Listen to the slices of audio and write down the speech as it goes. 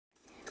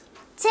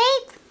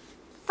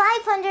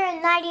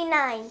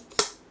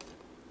$599.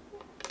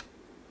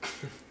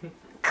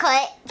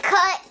 Cut.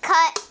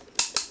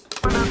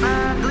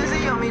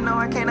 Glizzy on me, no,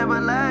 I can't ever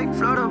lag.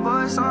 Float a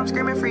voice, so I'm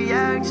screaming free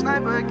act.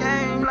 Sniper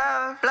game,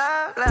 blah,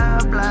 blah, blah,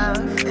 blah.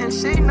 And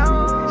she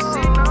knows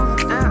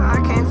that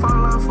I can't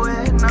fall off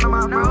with none of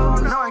my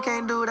bros. No, I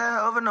can't do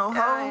that over no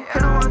hoe.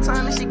 Hit her one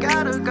time and she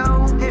gotta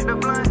go. Hit the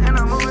blunt and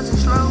I'm moving too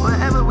slow.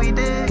 Whatever we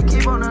did,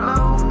 keep on the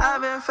low.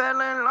 I've been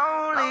feeling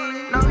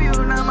lonely. No, you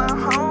not my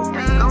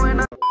homie. Going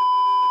up.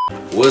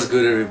 What's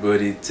good,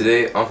 everybody?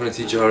 Today I'm gonna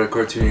teach you how to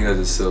cartooning as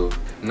a self.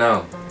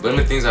 Now, one of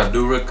the things I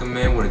do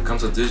recommend when it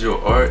comes to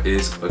digital art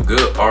is a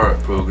good art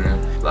program.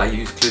 I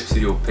use Clip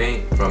Studio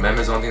Paint from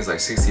Amazon. Things like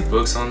 60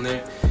 bucks on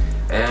there,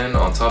 and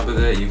on top of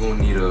that, you're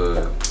gonna need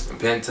a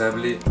pen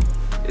tablet.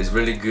 It's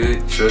really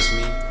good, trust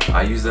me.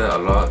 I use that a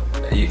lot.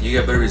 You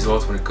get better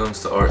results when it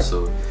comes to art,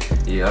 so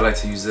yeah, I like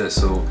to use that.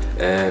 So,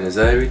 and is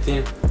that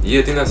everything? Yeah,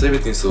 I think that's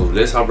everything. So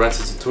let's hop right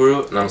to the tutorial,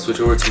 and I'm gonna switch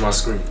over to my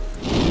screen.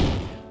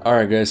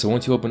 Alright guys, so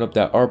once you open up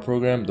that art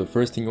program, the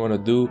first thing you want to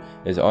do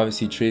is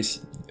obviously trace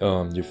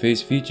your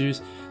face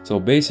features. So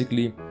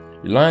basically,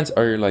 your lines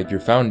are like your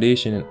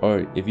foundation in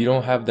art. If you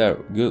don't have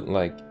that good,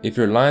 like if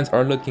your lines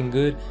are looking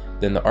good,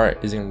 then the art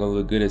isn't gonna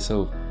look good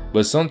itself.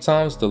 But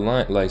sometimes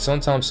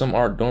sometimes some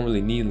art don't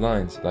really need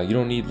lines. Like you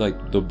don't need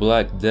like the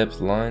black depth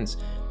lines.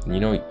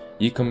 You know,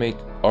 you can make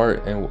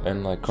art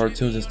and like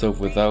cartoons and stuff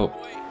without,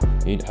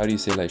 how do you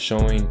say, like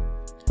showing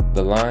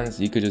the lines.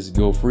 You could just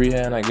go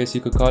freehand, I guess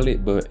you could call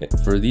it. But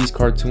for these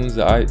cartoons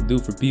that I do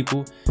for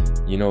people,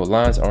 you know,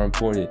 lines are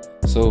important.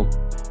 So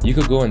you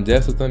could go in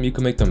depth with them. You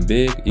can make them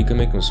big, you can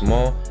make them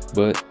small,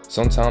 but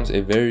sometimes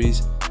it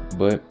varies.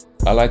 But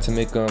I like to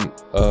make them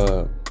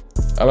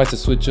I like to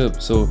switch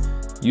up. So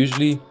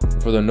usually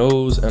for the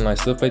nose and like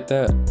stuff like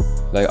that,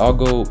 like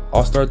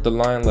I'll start the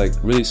line like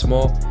really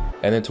small,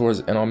 and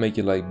then I'll make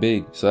it like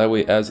big, so that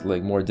way it adds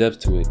like more depth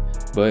to it.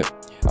 But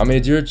I mean,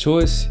 it's your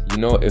choice, you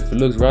know. If it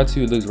looks right to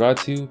you, it looks right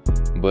to you.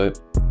 But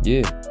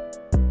yeah.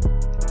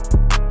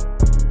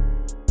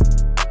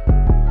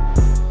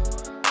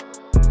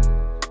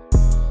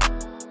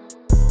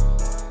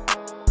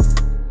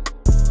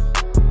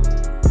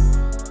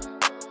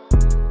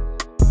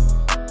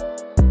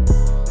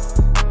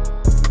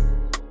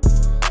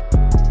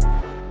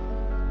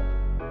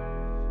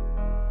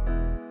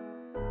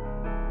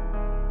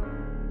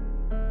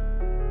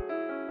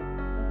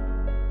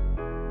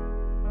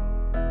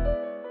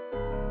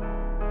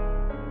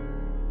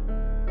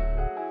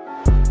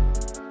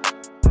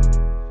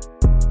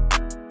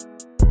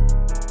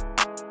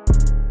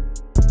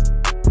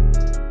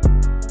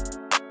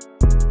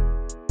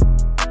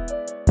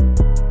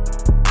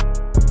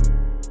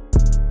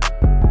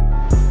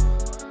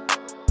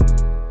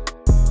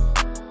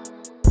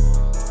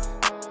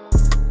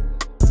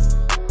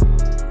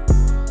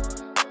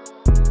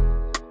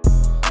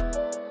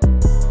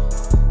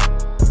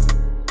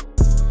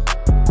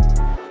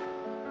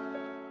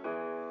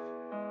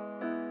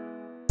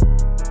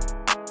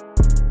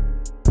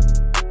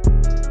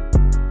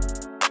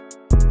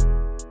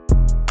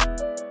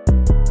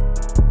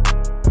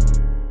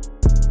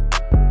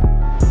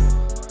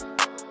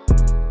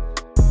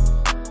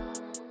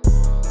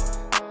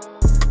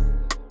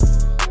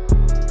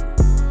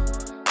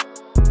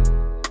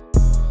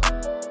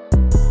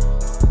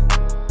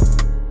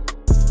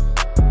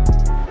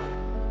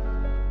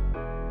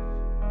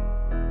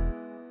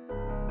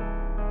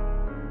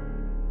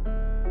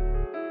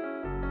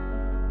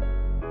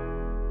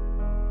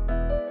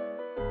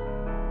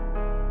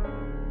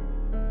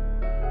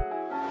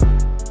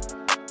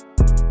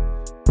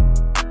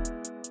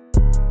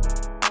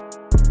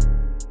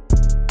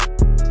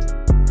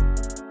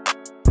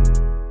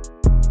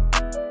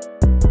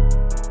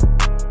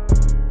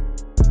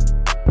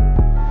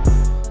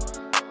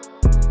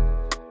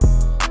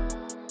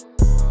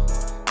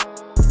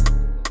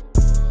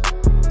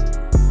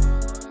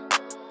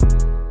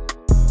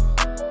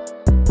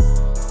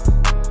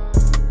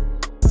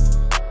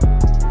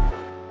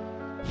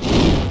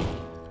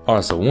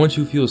 Alright, so once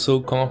you feel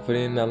so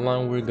confident in that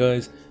line work,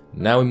 guys,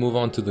 now we move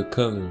on to the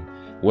coloring.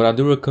 What I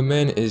do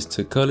recommend is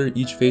to color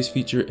each face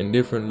feature in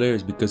different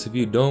layers, because if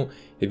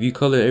you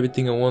color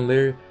everything in one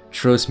layer,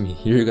 trust me,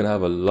 you're gonna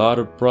have a lot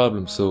of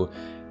problems. So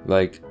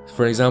like,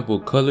 for example,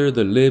 color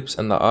the lips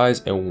and the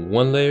eyes in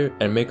one layer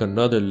and make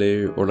another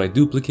layer, or like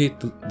duplicate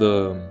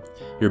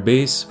your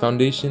base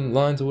foundation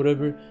lines or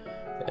whatever,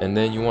 and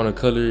then you want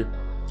to color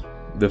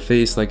the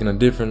face like in a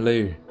different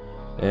layer,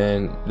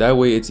 and that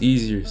way it's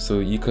easier, so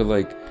you could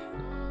like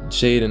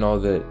shade and all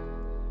that.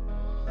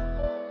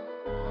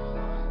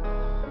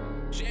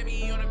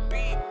 Jammy on a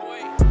beat,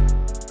 boy.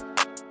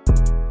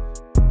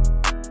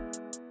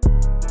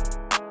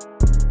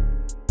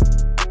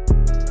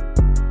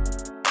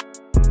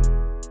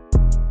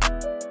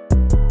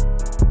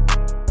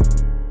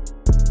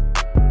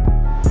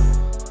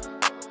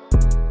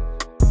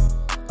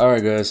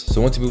 Alright guys,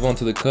 so once you move on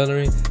to the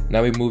coloring,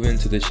 now we move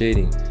into the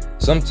shading.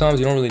 Sometimes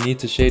you don't really need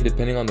to shade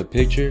depending on the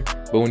picture,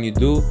 but when you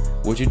do,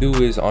 what you do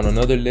is on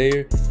another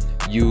layer,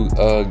 you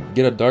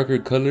get a darker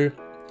color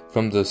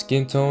from the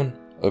skin tone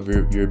of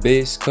your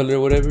base color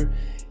or whatever,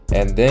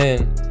 and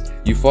then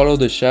you follow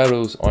the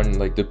shadows on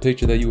like the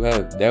picture that you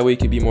have. That way it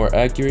can be more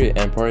accurate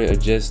and probably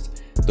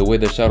adjust the way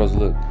the shadows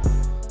look.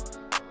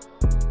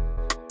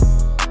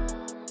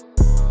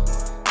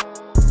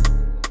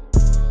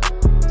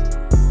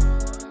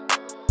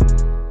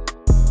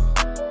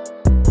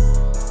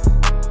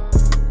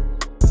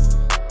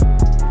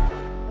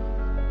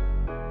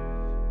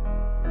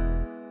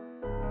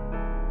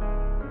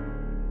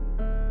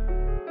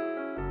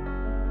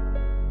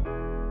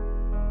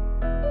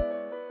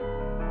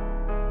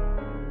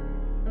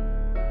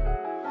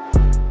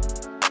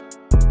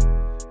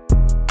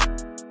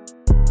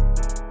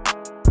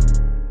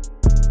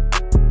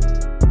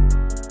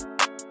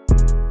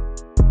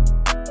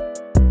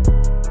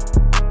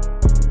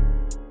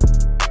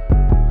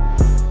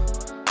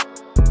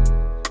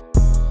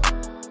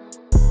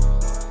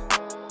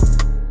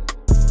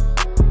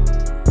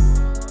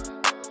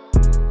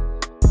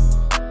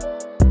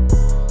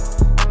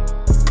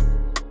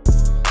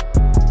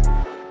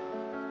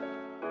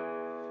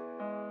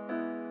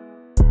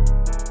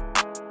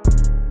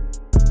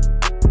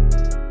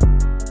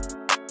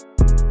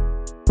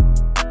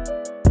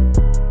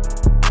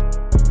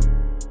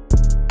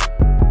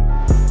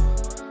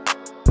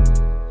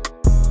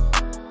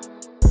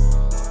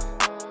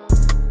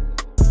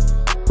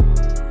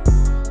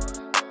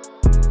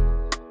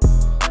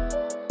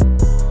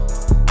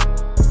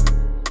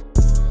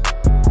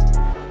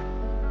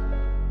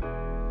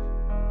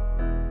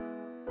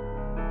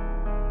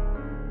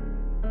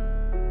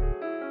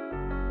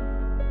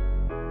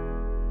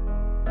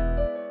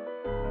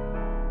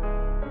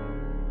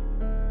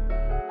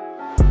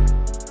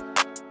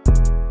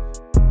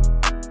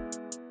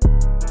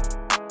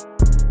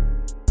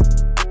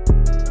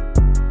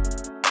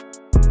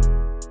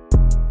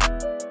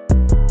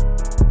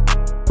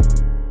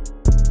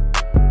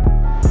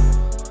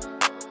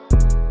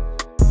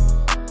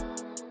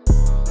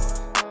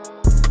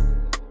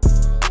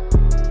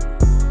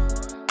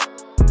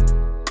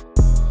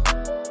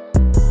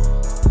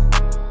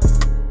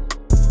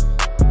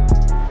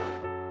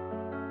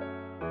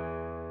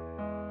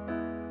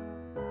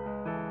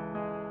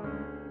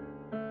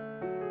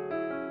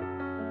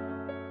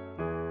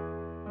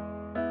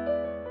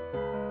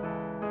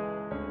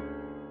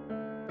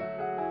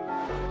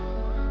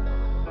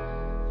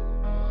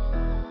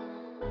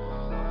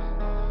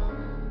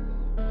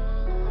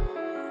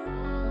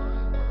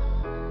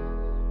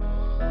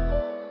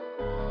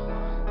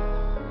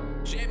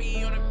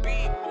 Jammy on the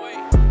beat, boy.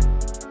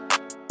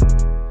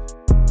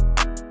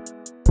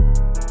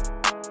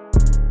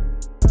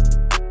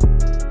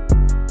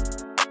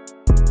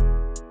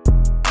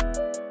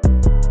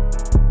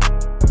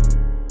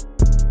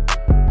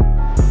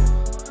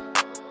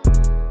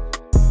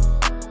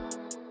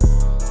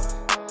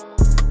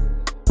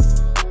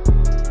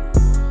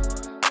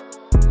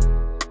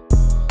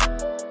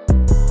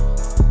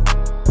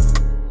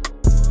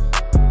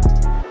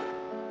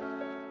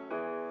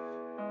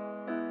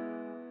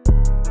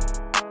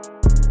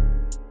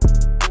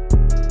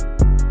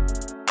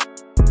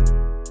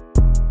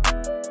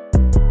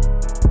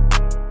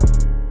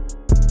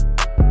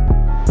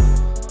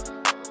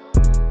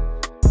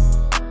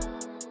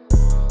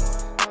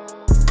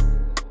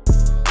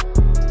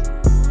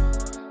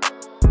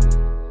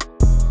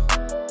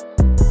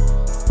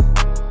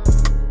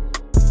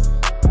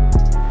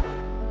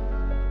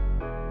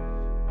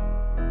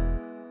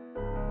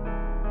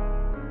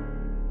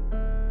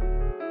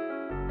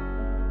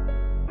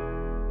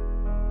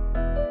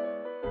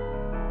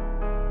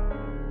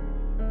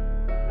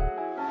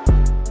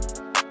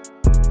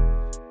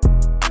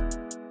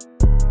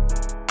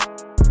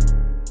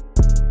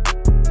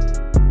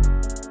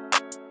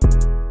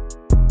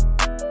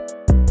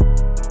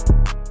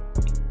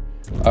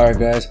 Alright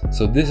guys,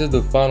 so this is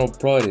the final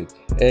product.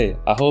 Hey,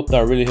 I hope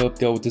that really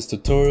helped you out with this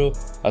tutorial.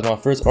 As my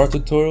first art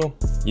tutorial,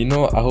 you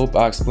know, I hope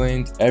I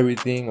explained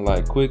everything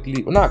like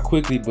quickly, well, not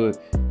quickly, but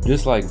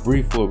just like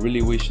brief what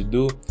really we should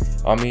do.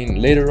 I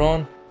mean, later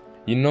on,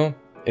 you know,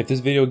 if this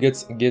video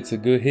gets a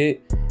good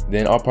hit,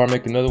 then I'll probably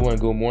make another one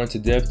and go more into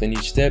depth in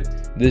each step.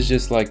 This is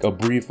just like a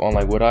brief on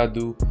like what I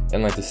do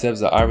and like the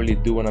steps that I really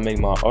do when I make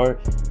my art.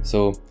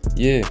 So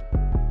yeah,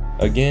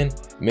 again,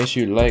 make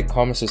sure you like,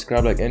 comment,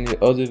 subscribe like any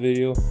other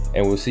video,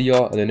 and we'll see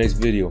y'all in the next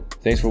video.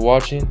 Thanks for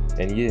watching,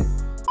 and yeah.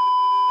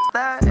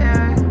 That,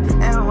 yeah.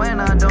 And when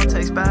I don't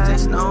text back,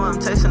 just know I'm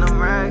texting them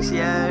racks,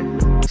 yeah.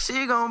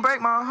 She gon'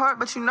 break my heart,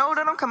 but you know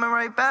that I'm coming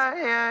right back,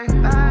 yeah.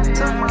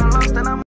 Took my loss, then I'm